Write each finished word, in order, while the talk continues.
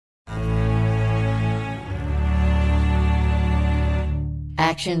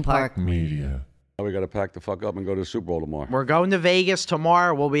Action Park Media. We got to pack the fuck up and go to the Super Bowl tomorrow. We're going to Vegas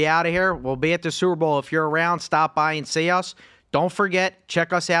tomorrow. We'll be out of here. We'll be at the Super Bowl. If you're around, stop by and see us. Don't forget,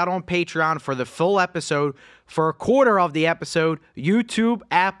 check us out on Patreon for the full episode. For a quarter of the episode, YouTube,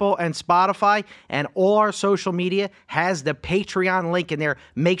 Apple, and Spotify, and all our social media has the Patreon link in there.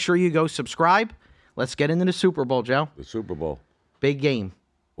 Make sure you go subscribe. Let's get into the Super Bowl, Joe. The Super Bowl. Big game.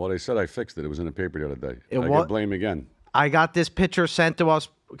 Well, they said I fixed it. It was in the paper the other day. I What? get blame again. I got this picture sent to us.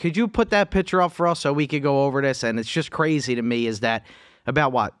 Could you put that picture up for us so we could go over this? And it's just crazy to me is that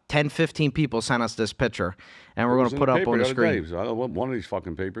about, 10, 15 people sent us this picture. And we're going to put up on the screen. I don't want one of these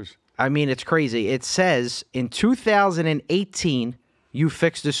fucking papers. I mean, it's crazy. It says, in 2018, you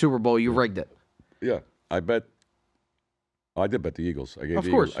fixed the Super Bowl. You rigged it. Yeah, I bet. I did bet the Eagles. I gave Of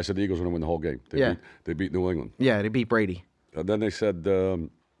the course. Eagles. I said the Eagles were going to win the whole game. They beat New England. Yeah, they beat Brady. And then they said,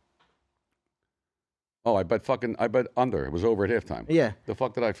 I bet under. It was over at halftime. Yeah. The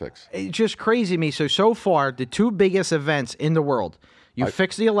fuck did I fix? It's just crazy to me. So far, the two biggest events in the world. You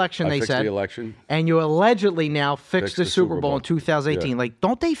fixed the election, I they fixed said. the election. And you allegedly now fixed the Super Bowl in Bowl. 2018. Yeah. Like,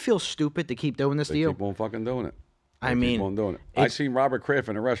 don't they feel stupid to keep doing this They to you? keep on fucking doing it. I They mean, keep on doing it. I seen Robert Kraft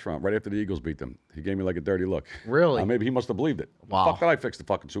in a restaurant right after the Eagles beat them. He gave me like a dirty look. Really? Maybe he must have believed it. Wow. Fuck that I fixed the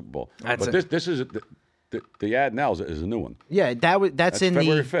fucking Super Bowl. This is the ad now is a new one. Yeah, that's in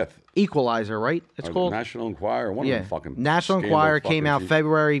February the 5th. Equalizer, right? It's Or called National Enquirer. One of them fucking National scandal Enquirer came fuckers. out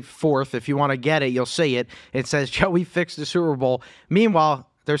February 4th. If you want to get it, you'll see it. It says Joey fixed the Super Bowl. Meanwhile,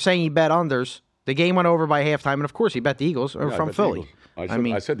 they're saying he bet unders. The game went over by halftime, and of course, he bet the Eagles Yeah, I from bet the Philly.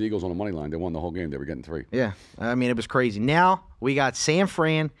 Eagles. I said the Eagles on the money line. They won the whole game. They were getting 3. Yeah, I mean, it was crazy. Now we got San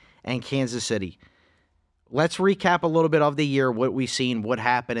Fran and Kansas City. Let's recap a little bit of the year, what we've seen, what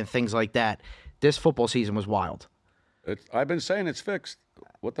happened, and things like that. This football season was wild. I've been saying it's fixed.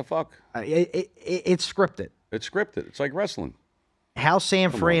 What the fuck? It's scripted. It's scripted. It's like wrestling. How San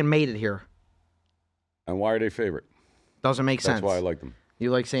Fran made it here And why are they favorite? doesn't make sense. That's why I like them.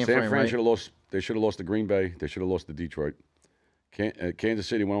 You like San Fran, right? should have lost. They should have lost to Green Bay. They should have lost to Detroit. Kansas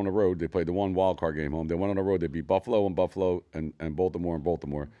City went on the road. They played the one wild card game home. They went on the road. They beat Buffalo and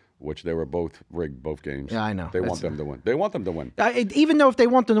Baltimore, which they were both rigged both games. Yeah, I know. They want them to win. They want them to win. Even though if they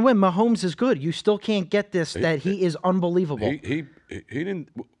want them to win, Mahomes is good. You still can't get this that he is unbelievable. He didn't.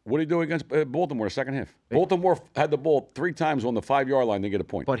 What did he do against Baltimore the second half? Baltimore had the ball 3 times on the 5-yard line. They get a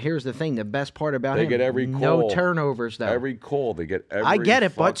point. But here's the thing: the best part about They him, get every call. no turnovers though. Every call they get. I get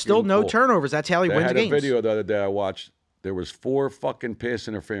it, but still no call. turnovers. That's how he They wins had games. a video the other day I watched. There was 4 fucking pass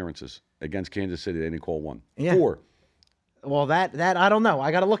interferences against Kansas City. They didn't call one. Yeah. 4. Well, that I don't know. I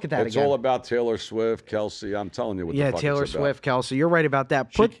got to look at that It's again. all about Taylor Swift, Kelsey. I'm telling you what the fuck Taylor it's about. Swift, Kelsey. You're right about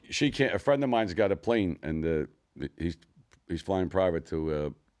that. She can't. A friend of mine's got a plane, and he's flying private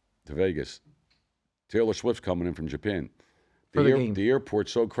to Vegas. Taylor Swift's coming in from Japan. The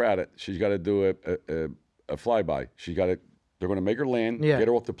airport's so crowded. She's got to do a flyby. They're going to make her land, get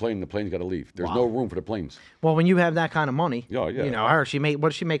her off the plane, and the plane's got to leave. There's no room for the planes. Well, when you have that kind of money, Yeah. you know, what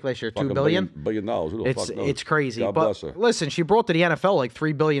did she make last year? $2 billion? $1 billion. Who the fuck knows? It's crazy. God But bless her. listen, she brought to the NFL like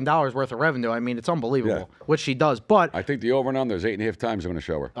 $3 billion worth of revenue. I mean, it's unbelievable what she does. But I think the over and under is 8.5 times they're going to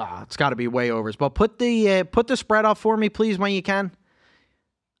show her. it's got to be way overs. But put the spread up for me, please, when you can.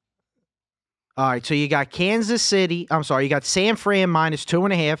 All right, so you got Kansas City. I'm sorry, you got San Fran minus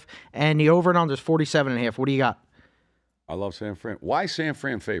 2.5, and the over and under is 47.5. What do you got? I love San Fran. Why San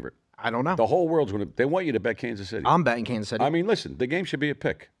Fran favorite? I don't know. The whole world's going to. They want you to bet Kansas City. I'm betting Kansas City. I mean, listen, the game should be a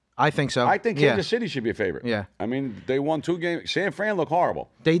pick. I think so. I think Kansas City should be a favorite. Yeah. I mean, they won 2 games. San Fran look horrible.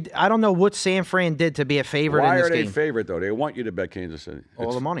 I don't know what San Fran did to be a favorite Why in this are they game. favorite, though? They want you to bet Kansas City.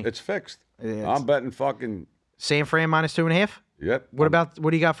 All the money. It's fixed. It's- I'm betting fucking. San Fran minus 2.5? Yep. What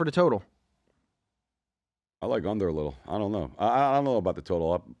do you got for the total? I like under a little. I don't know. I don't know about the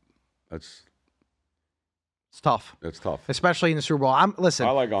total. It's tough. It's tough. Especially in the Super Bowl. Listen.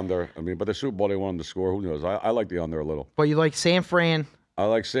 I like under. I mean, but the Super Bowl, they want them to score. Who knows? I like the under a little. But you like San Fran. I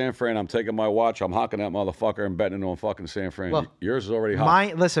like San Fran. I'm taking my watch. I'm hocking that motherfucker and betting it on fucking San Fran. Well, yours is already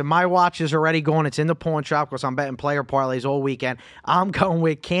hot. My watch is already going. It's in the pawn shop because I'm betting player parlays all weekend. I'm going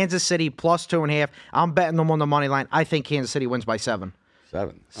with Kansas City plus 2.5. I'm betting them on the money line. I think Kansas City wins by 7.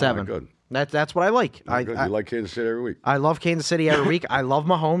 7. 7. Good. That's what I like. You like Kansas City every week. I love Kansas City every week. I love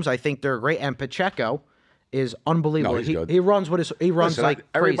Mahomes. I think they're great. And Pacheco is unbelievable. No, he's good. He runs what is he runs like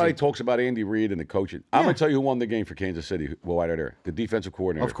everybody crazy. talks about Andy Reid and the coaching. I'm gonna tell you who won the game for Kansas City. Well, right there, the defensive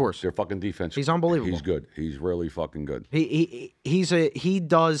coordinator. Of course, their fucking defense. He's unbelievable. He's good. He's really fucking good. He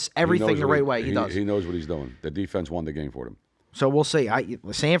does everything the right way. He does. He knows what he's doing. The defense won the game for them. So we'll see.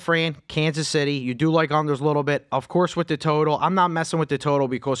 San Fran, Kansas City, you do like unders a little bit. Of course, with the total. I'm not messing with the total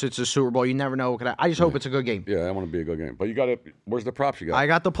because it's a Super Bowl. You never know. I just hope it's a good game. Yeah, I want to be a good game. But you got to, where's the props you got? I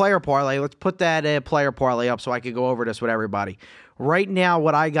got the player parlay. Let's put that player parlay up so I can go over this with everybody. Right now,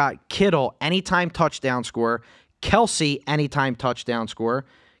 what I got, Kittle, anytime touchdown score. Kelsey, anytime touchdown score.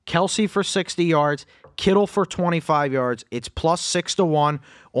 Kelsey for 60 yards. Kittle for 25 yards. It's plus 6-1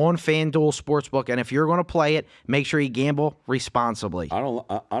 on FanDuel Sportsbook. And if you're going to play it, make sure you gamble responsibly.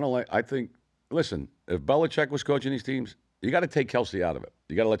 I think, listen, if Belichick was coaching these teams, you got to take Kelsey out of it.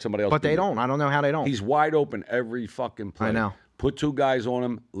 You got to let somebody else. But they don't. I don't know how they don't. He's wide open every fucking play. I know. Put 2 guys on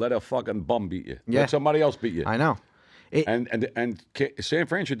him. Let a fucking bum beat you. Yeah. Let somebody else beat you. I know. And San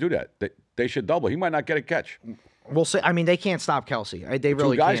Fran should do that. They should double. He might not get a catch. We'll see. I mean, they can't stop Kelsey. They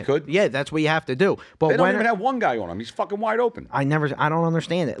really 2 guys can't. could. Yeah, that's what you have to do. But they don't even have 1 guy on him. He's fucking wide open. I don't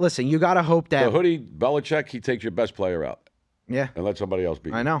understand it. Listen, you got to hope that the hoodie Belichick, he takes your best player out. Yeah. And let somebody else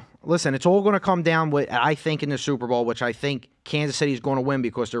beat you. I know. Listen, it's all going to come down with, I think, in the Super Bowl, which I think Kansas City is going to win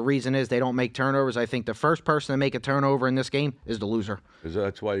because the reason is they don't make turnovers. I think the first person to make a turnover in this game is the loser.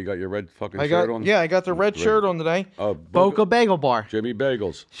 That's why you got your red fucking shirt on? Yeah, I got the red shirt on today. Boca Bagel Bar. Jimmy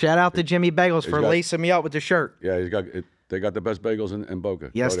Bagels. Shout out to Jimmy Bagels for lacing me up with the shirt. Yeah, they got the best bagels in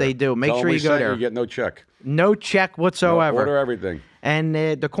Boca. Yes, they do. Make sure you go there. You get no check. No check whatsoever. Order everything. And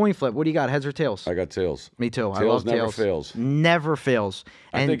the coin flip, what do you got, heads or tails? I got tails. Me too. Tails I love never tails. fails. Never fails.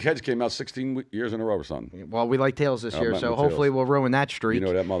 I think heads came out 16 years in a row or something. Well, we like tails this year, so hopefully we'll ruin that streak. You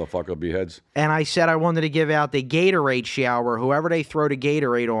know that motherfucker will be heads. And I said I wanted to give out the Gatorade shower. Whoever they throw the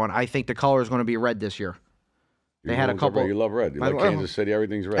Gatorade on, I think the color is going to be red this year. They had a couple. You love red. You like Kansas City.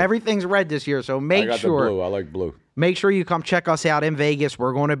 Everything's red. Everything's red this year, so make sure. I got the blue. I like blue. Make sure you come check us out in Vegas.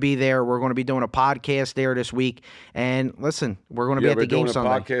 We're going to be there. We're going to be doing a podcast there this week. And listen, we're going to be at the game Sunday.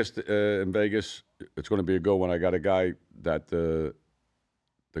 We're doing a podcast in Vegas. It's going to be a good one. I got a guy that the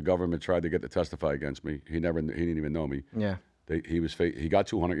government tried to get to testify against me. He didn't even know me. Yeah. He got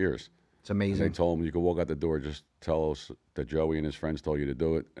 200 years. It's amazing. And they told him, you can walk out the door, just tell us that Joey and his friends told you to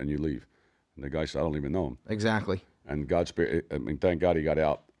do it, and you leave. And the guy said, I don't even know him. Exactly. And thank God he got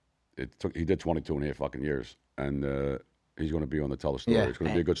out. He did 22 and a half fucking years. And he's going to be on the tell the story. Yeah. It's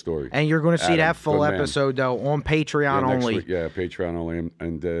going to be a good story. And you're going to see that full episode, though, on Patreon only. Week, Patreon only.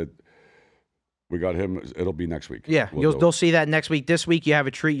 And we got him. It'll be next week. Yeah, they'll see that next week. This week, you have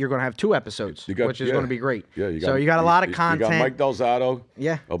a treat. You're going to have 2 episodes, which is going to be great. Yeah, you got a lot of content. You got Mike Delzato.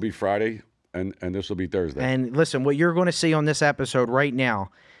 Yeah. It'll be Friday, and this will be Thursday. And listen, what you're going to see on this episode right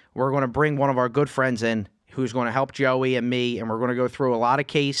now, we're going to bring one of our good friends in who's going to help Joey and me, and we're going to go through a lot of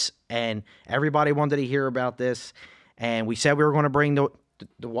case, and everybody wanted to hear about this, and we said we were going to bring the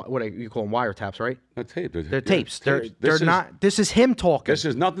what do you call them, wiretaps, right? They're tapes. They're not. This is him talking. This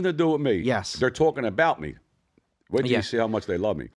has nothing to do with me. Yes. They're talking about me. Wait till you see how much they love me.